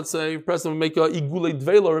like this, let's say, press them and make a igule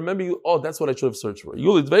dvela. Remember, that's what I should have searched for.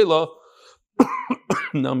 Igule dvela.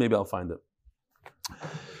 Now maybe I'll find it.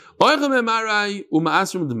 Very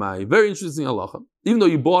interesting halacha. Even though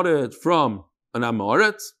you bought it from an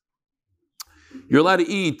Amoretz, you're allowed to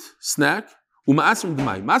eat snack. Masrim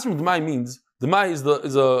d'mai means d'mai is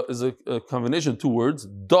a combination of 2 words.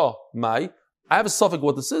 Da mai. I have a suffix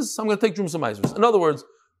what this is, so I'm going to take Trumas and Meisers. In other words,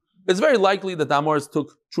 it's very likely that the Amoretz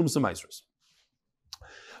took Trumas and Meisers.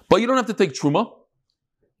 But you don't have to take Truma.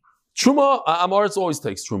 Truma, Amoretz always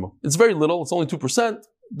takes Truma. It's very little, it's only 2%.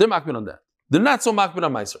 They're makbid on that. They're not so makbid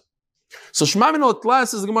on Meiser. So Shema Mino Tlas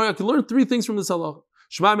says the Gemara, I can learn 3 things from this halacha.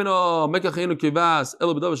 Shema Mino Mekachenu Kivas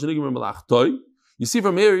Elo B'dav Shenigim Melachtoi. You see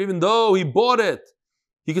from here, even though he bought it,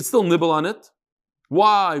 he could still nibble on it.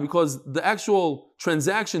 Why? Because the actual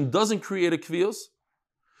transaction doesn't create a kvios.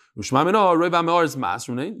 You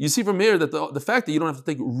see from here that the fact that you don't have to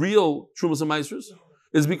take real Trumas and Meisers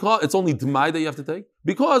is because it's only D'mai that you have to take.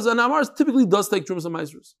 Because an Amar typically does take Trumas and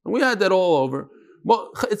Meisers. And we had that all over. But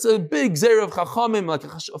it's a big zera of Chachamim, like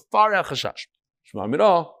a far chashash. Shema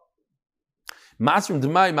Mirah. Masrim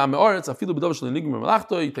D'mai Ma'me'oretz, afilu b'dav shel nigim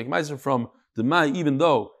melachto, you take Meiser from D'mai even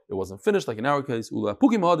though it wasn't finished, like in our case. Ula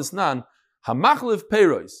pukim ha'adisnan, hamachlev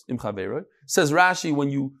peiros im chaveroi. Says Rashi, when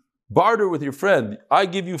you barter with your friend, I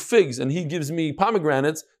give you figs and he gives me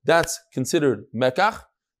pomegranates, that's considered mekach.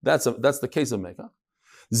 That's the case of mekach.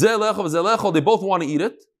 They both want to eat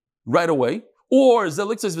it right away. Or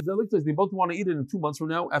zeliktos, they both want to eat it in 2 months from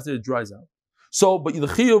now after it dries out. So, but the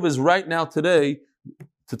chiyuv is right now today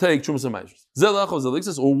to take Trumas and Meisers.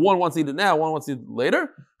 Zeliktos, or one wants to eat it now, one wants to eat it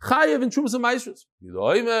later. Chayev in Trumas and Meisers.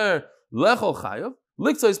 Lechol chayev,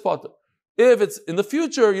 liktos potter. If it's in the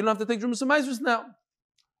future, you don't have to take Trumas and Meisers now.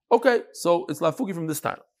 Okay, so it's lafuki from this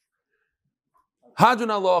title. Hadron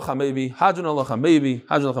aloha maybe.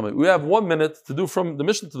 We have 1 minute to do from the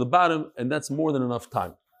Mishnah to the bottom, and that's more than enough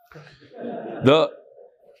time. The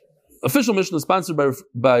official Mishnah is sponsored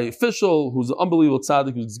by official who's an unbelievable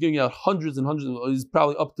tzaddik who's giving out hundreds and hundreds. He's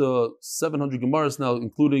probably up to 700 Gemaras now,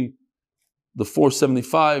 including the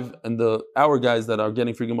 475 and the hour guys that are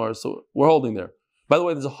getting free Gemaras. So we're holding there. By the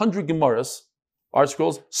way, there's 100 Gemaras, art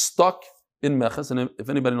scrolls, stuck in Meches. And if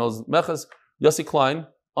anybody knows Meches, Yossi Klein,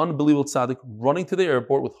 unbelievable tzaddik, running to the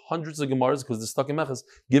airport with hundreds of Gemaras because they're stuck in Meches,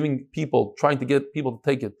 trying to get people to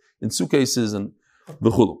take it in suitcases and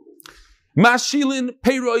v'chulu. Mashilin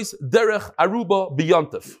peiros derech aruba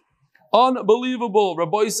biyantef. Unbelievable.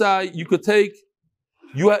 Rabbi Isai, you could take,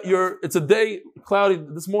 it's a day, cloudy.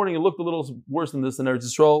 This morning it looked a little worse than this in Eretz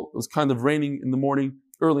Yisrael. It was kind of raining in the morning,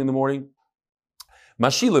 early in the morning.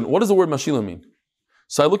 Mashilin, what does the word mashilin mean?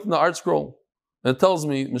 So I looked in the art scroll and it tells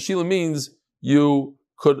me mashilin means you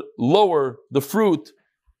could lower the fruit.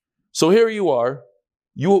 So here you are,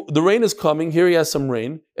 the rain is coming, here he has some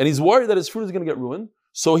rain, and he's worried that his fruit is going to get ruined.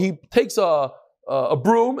 So he takes a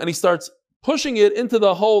broom and he starts pushing it into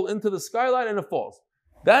the hole, into the skylight, and it falls.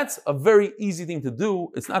 That's a very easy thing to do.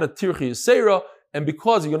 It's not a tirchi yisera, and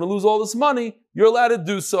because you're going to lose all this money, you're allowed to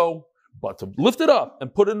do so. But to lift it up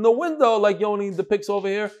and put it in the window, like Yoni depicts over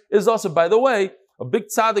here, is also, by the way, a big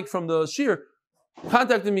tzaddik from the shir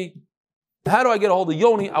contacted me. How do I get a hold of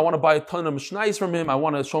Yoni? I want to buy a ton of mishnayos from him. I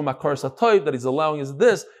want to show him Akar Satoiv that he's allowing us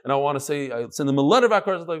this, and I want to say, I send him a letter of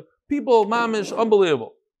Akar Satoiv. People, mamish,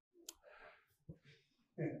 unbelievable.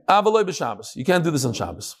 Avaloi b'Shabbos. You can't do this on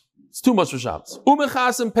Shabbos. It's too much for Shabbos.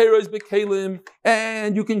 Umechasim peiros b'kelim,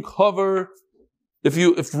 and you can cover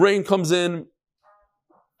if rain comes in.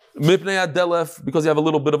 Mipnei adelef, because you have a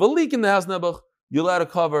little bit of a leak in the house, Nebuch, you're allowed to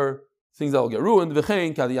cover things that will get ruined.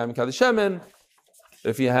 V'chein kadiyam kadishemen.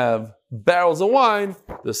 If you have barrels of wine,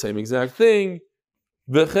 the same exact thing.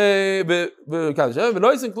 And to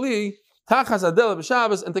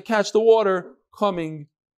catch the water coming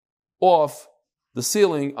off the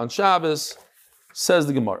ceiling on Shabbos, says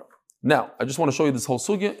the Gemara. Now, I just want to show you this whole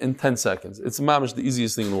sugya in 10 seconds. It's mamish the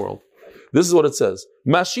easiest thing in the world. This is what it says.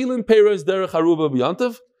 Mashilin peiros derech haruba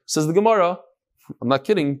b'yantav, says the Gemara. I'm not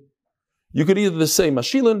kidding. You could either say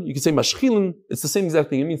mashilin, you could say mashchilin. It's the same exact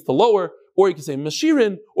thing. It means to lower. Or you can say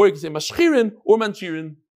mashirin, or you can say mashchirin, or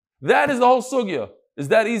manchirin. That is the whole sugya. Is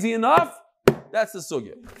that easy enough? That's the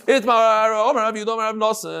sugya. It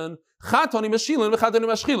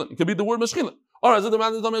could be the word mashchilin.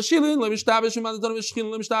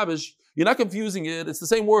 You're not confusing it. It's the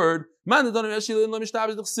same word.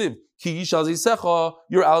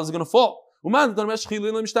 Your owl is going to fall. If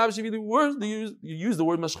you use the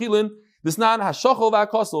word mashchilin, this not hashachol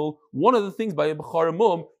v'akosel. One of the things by a b'char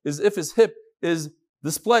mum is if his hip is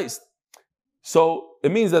displaced. So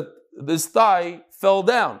it means that this thigh fell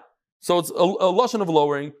down. So it's a lashon of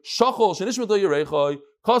lowering. Shachol shenishmato yerechoi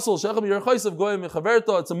kosel shechem yerechaisav goyim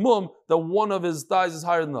mechaverta. It's a mum that one of his thighs is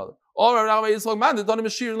higher than the other. Or now it's like man detanim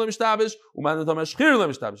mashirin lemishtabish, uman detanim mashchirin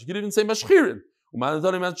lemishtabish. You could even say mashchirin. Uman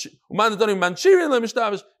detanim manchirin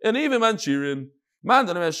lemishtabish, and even manchirin. Why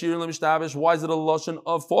is it a lotion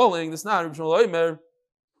of falling? This is not Reb Shmuel Omer.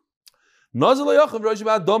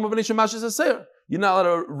 You're not allowed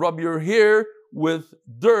to rub your hair with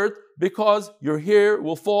dirt because your hair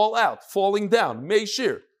will fall out, falling down.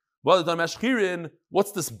 Meishir.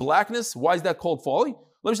 What's this blackness? Why is that called falling?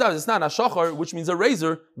 It's not a shachar, which means a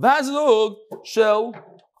razor. Vazlug shel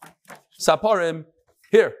saparim.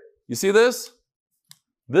 Here, you see this?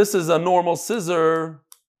 This is a normal scissor.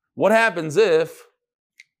 What happens if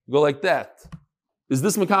you go like that? Is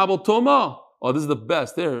this Makabel Toma? Oh, this is the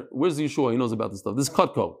best. There, where's Yeshua? He knows about this stuff. This is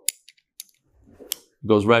Cutco.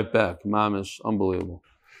 Goes right back. Mamish, unbelievable.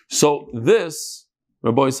 So this,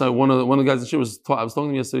 Rabbi Yisai, one of the guys in Shir was I was talking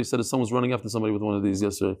to him yesterday. He said his son was running after somebody with one of these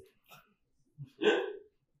yesterday.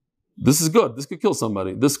 This is good. This could kill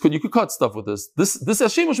somebody. You could cut stuff with this. This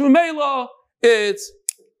Hashemush Memela, it's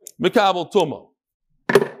Makabel Toma.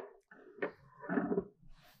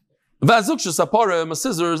 Vazuksha sapara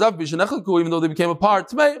scissors, even though they became apart.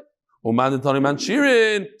 So a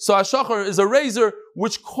shachar is a razor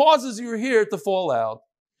which causes your hair to fall out.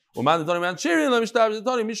 If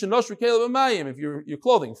your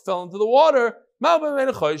clothing fell into the water, that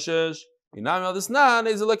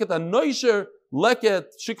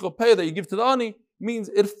you give to the ani means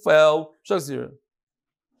it fell.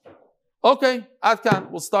 Okay, Adkan.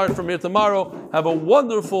 We'll start from here tomorrow. Have a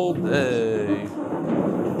wonderful day.